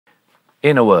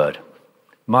In a word,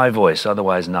 my voice,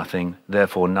 otherwise nothing,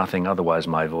 therefore nothing, otherwise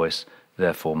my voice,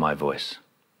 therefore my voice.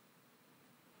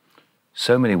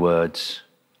 So many words,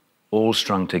 all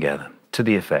strung together, to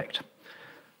the effect.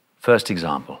 First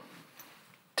example,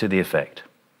 to the effect.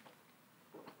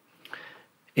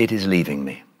 It is leaving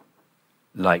me,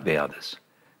 like the others.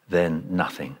 Then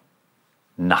nothing,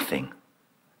 nothing.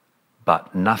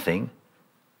 But nothing,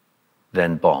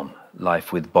 then bomb,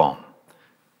 life with bomb.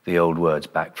 The old words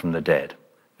back from the dead,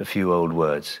 a few old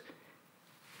words.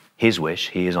 His wish,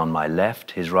 he is on my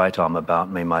left, his right arm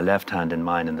about me, my left hand in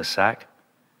mine in the sack.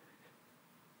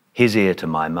 His ear to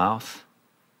my mouth,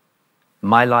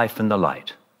 my life and the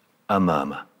light, a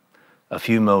murmur. A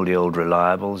few mouldy old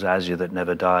reliables, azure that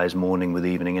never dies, morning with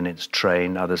evening in its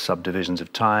train, other subdivisions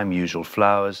of time, usual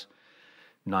flowers,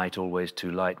 night always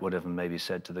too light, whatever may be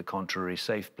said to the contrary,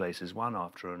 safe places one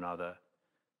after another.